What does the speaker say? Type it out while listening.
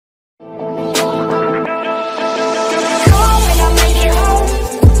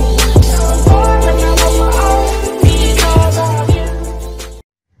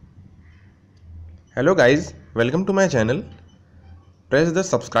Hello guys, welcome to my channel. Press the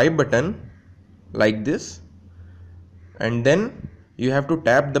subscribe button like this and then you have to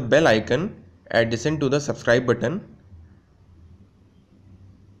tap the bell icon adjacent to the subscribe button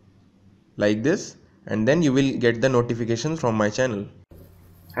like this, and then you will get the notifications from my channel.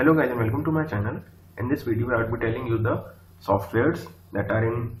 Hello guys and welcome to my channel. In this video I will be telling you the softwares that are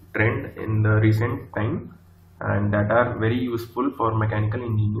in trend in the recent time and that are very useful for mechanical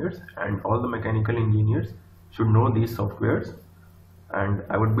engineers, and all the mechanical engineers should know these softwares, and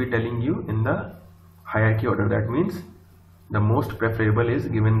I would be telling you in the hierarchy order. That means the most preferable is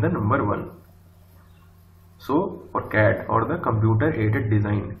given the number 1. So for CAD or the computer aided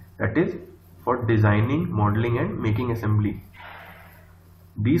design, that is for designing, modeling and making assembly,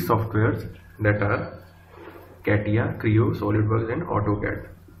 these softwares that are CATIA, Creo, Solidworks and AutoCAD.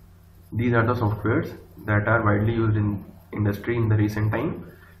 These are the softwares that are widely used in industry in the recent time,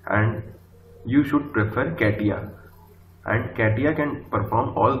 and you should prefer CATIA. And CATIA can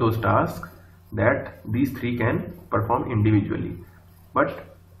perform all those tasks that these three can perform individually.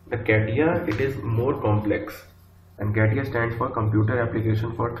 But the CATIA, it is more complex, and CATIA stands for Computer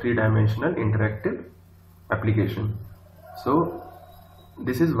Application for Three-Dimensional Interactive Application. So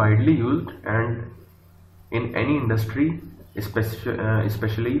this is widely used and in any industry,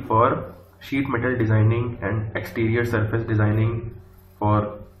 especially for sheet metal designing and exterior surface designing,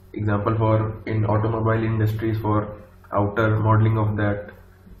 for example for in automobile industries for outer modeling of that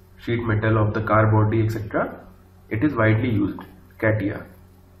sheet metal of the car body, etc. It is widely used, CATIA.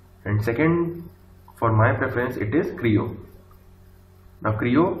 And second, for my preference, it is Creo. Now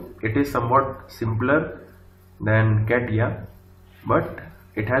Creo, it is somewhat simpler than CATIA, but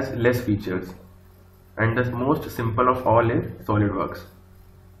it has less features. And the most simple of all is Solidworks.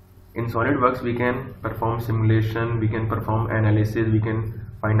 In Solidworks we can perform simulation, we can perform analysis, we can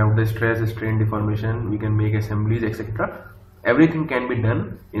find out the stress, strain, deformation, we can make assemblies, etc. Everything can be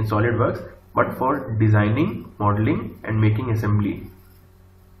done in Solidworks, but for designing, modeling and making assembly,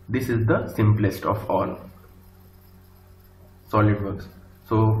 this is the simplest of all, Solidworks.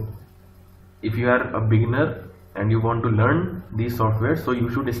 So if you are a beginner and you want to learn these softwares, so you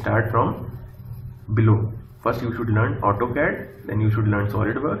should start from below. First you should learn AutoCAD, then you should learn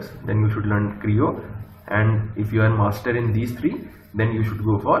Solidworks, then you should learn Creo, and if you are master in these three, then you should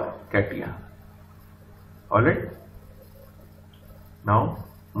go for CATIA. Alright, now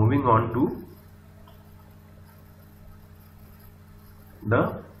moving on to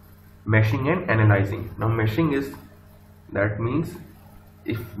the meshing and analyzing. Now meshing is, that means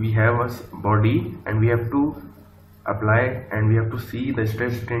if we have a body and we have to apply and we have to see the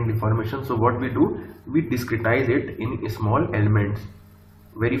stress, strain, deformation, so what we do, we discretize it in small elements,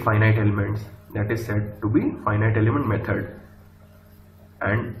 very finite elements, that is said to be finite element method.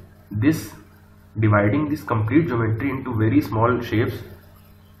 And this dividing this complete geometry into very small shapes,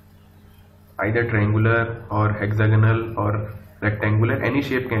 either triangular or hexagonal or rectangular, any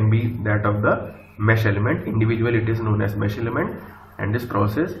shape can be that of the mesh element. Individually it is known as mesh element, and this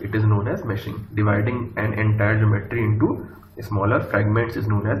process it is known as meshing. Dividing an entire geometry into smaller fragments is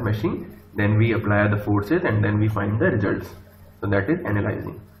known as meshing. Then we apply the forces and then we find the results, so that is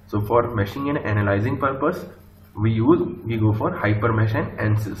analyzing. So for meshing and analyzing purpose, we go for hypermesh and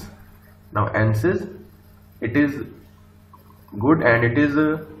ansys. Now ansys, it is good and it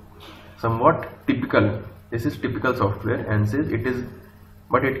is somewhat typical. This is typical software. ansys, it is,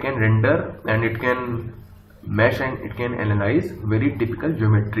 but it can render and it can mesh and it can analyze very typical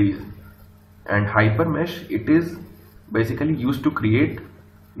geometries. And hypermesh, it is basically used to create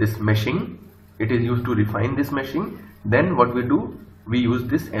this meshing, it is used to refine this meshing. Then what we do, we use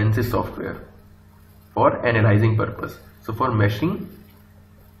this ansys software for analyzing purpose. So for meshing,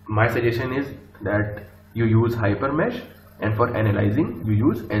 my suggestion is that you use hypermesh, and for analyzing you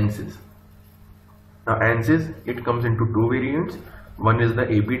use ansys. Now ansys, it comes into two variants. One is the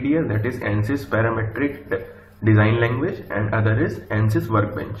APDL, that is ansys parametric design language, and other is ansys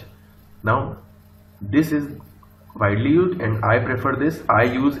workbench. Now this is widely used and I prefer this. I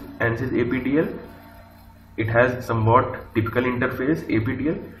use ansys APDL. It has somewhat typical interface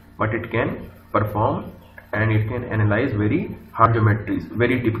APDL, but it can perform and it can analyze very hard geometries,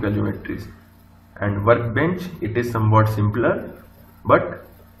 very typical geometries. And workbench, it is somewhat simpler, but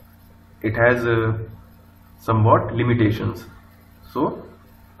it has somewhat limitations. So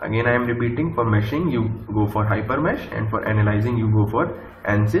again I am repeating, for meshing you go for hypermesh, and for analyzing you go for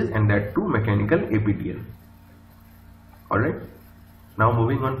ansys, and that too mechanical APDL. Alright, now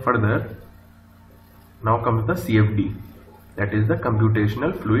moving on further, now comes the CFD, that is the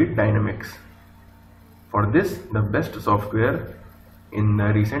computational fluid dynamics. For this, the best software in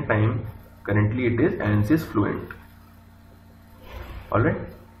the recent time Currently it is ansys FLUENT. Alright,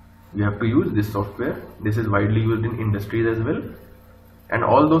 we have to use this software. This is widely used in industries as well, and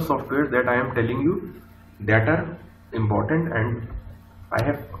all those softwares that I am telling you, that are important, and I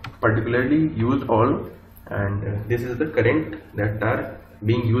have particularly used all, and this is the current that are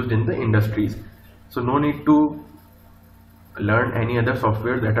being used in the industries. So no need to learn any other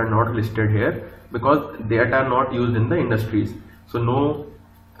software that are not listed here, because they are not used in the industries, so no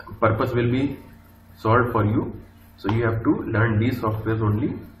purpose will be solved for you. So you have to learn these softwares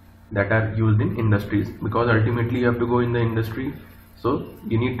only that are used in industries, because ultimately you have to go in the industry, so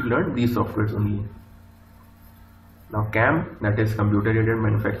you need to learn these softwares only. Now CAM, that is computer aided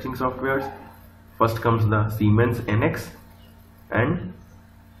manufacturing softwares. First comes the Siemens NX and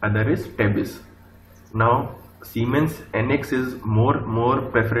other is TEBIS. Now Siemens NX is more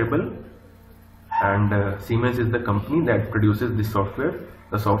preferable, and Siemens is the company that produces this software.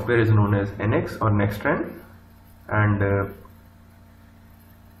 The software is known as NX or Nastran, and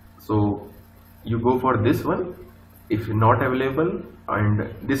so you go for this one if not available,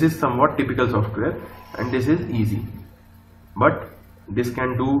 and this is somewhat typical software and this is easy, but this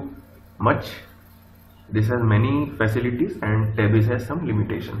can do much. This has many facilities and TEBIS has some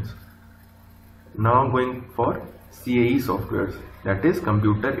limitations. Now going for CAE softwares, that is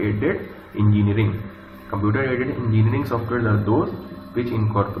computer aided engineering. Computer aided engineering softwares are those which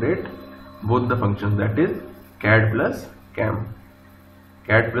incorporate both the functions, that is CAD plus CAM.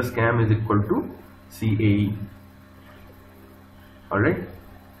 CAD plus CAM is equal to CAE. Alright,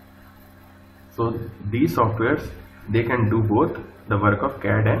 so these softwares, they can do both the work of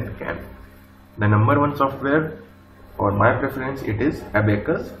CAD and CAM. The number one software for my preference, it is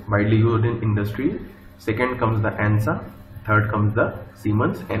Abacus, widely used in industry. Second comes the ANSA, third comes the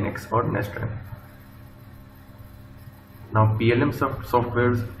Siemens NX or Nastran. Now PLM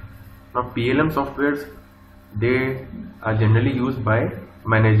softwares, they are generally used by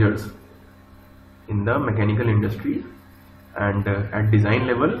managers in the mechanical industry, and at design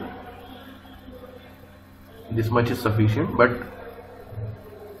level this much is sufficient, but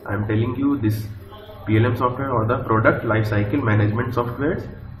I am telling you this PLM software or the product lifecycle management softwares,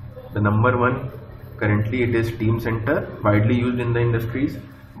 the number one currently it is Teamcentre, widely used in the industries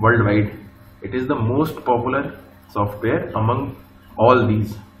worldwide. It is the most popular software among all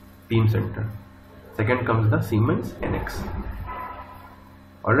these, Teamcentre. Second comes the Siemens NX.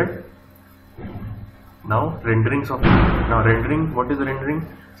 Alright, now rendering software. Now rendering, what is rendering?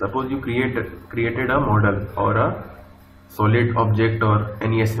 Suppose you created a model or a solid object or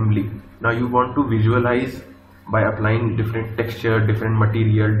any assembly. Now you want to visualize by applying different texture, different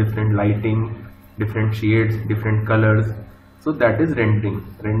material, different lighting, different shades, different colors. So that is rendering.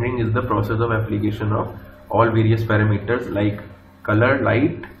 Rendering is the process of application of all various parameters like color,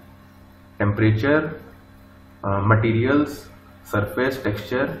 light, temperature, materials, surface,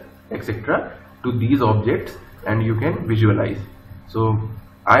 texture, etc. to these objects, and you can visualize. So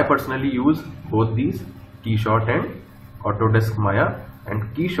I personally use both these, Keyshot and Autodesk MAYA.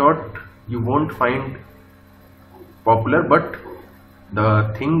 And Keyshot you won't find popular, but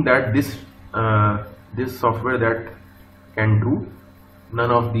the thing that this software that can do,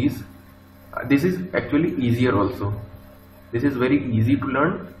 none of these. This is actually easier also. This is very easy to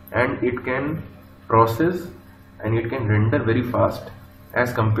learn, and it can process and it can render very fast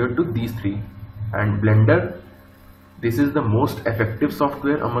as compared to these three. And Blender, this is the most effective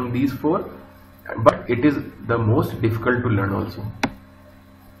software among these four, but it is the most difficult to learn also.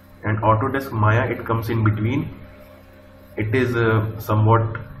 And Autodesk MAYA, it comes in between. It is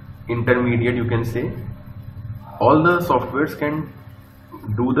somewhat intermediate, you can say. All the softwares can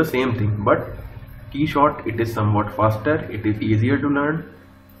do the same thing, but Keyshot, it is somewhat faster, it is easier to learn.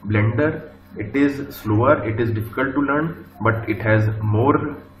 Blender, it is slower, it is difficult to learn, but it has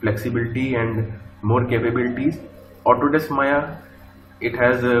more flexibility and more capabilities. Autodesk MAYA, it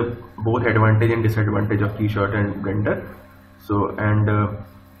has both advantage and disadvantage of Keyshot and Blender. So, and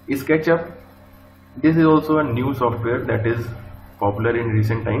SketchUp, this is also a new software that is popular in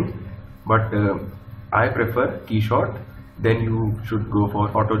recent times, but I prefer Keyshot. Then you should go for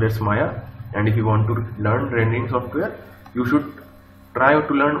Autodesk MAYA, and if you want to learn rendering software, you should try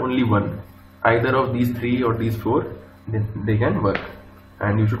to learn only one, either of these three or these four, then they can work.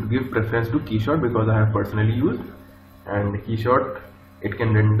 And you should give preference to Keyshot, because I have personally used, and Keyshot, it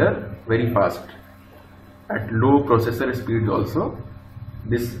can render very fast at low processor speeds also.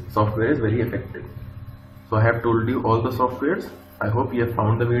 This software is very effective. So I have told you all the softwares. I hope you have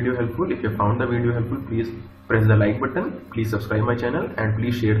found the video helpful. If you have found the video helpful, please press the like button, please subscribe my channel, and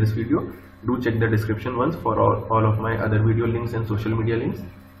please share this video. Do check the description once for all of my other video links and social media links.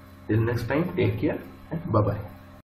 Till next time, take care and bye bye.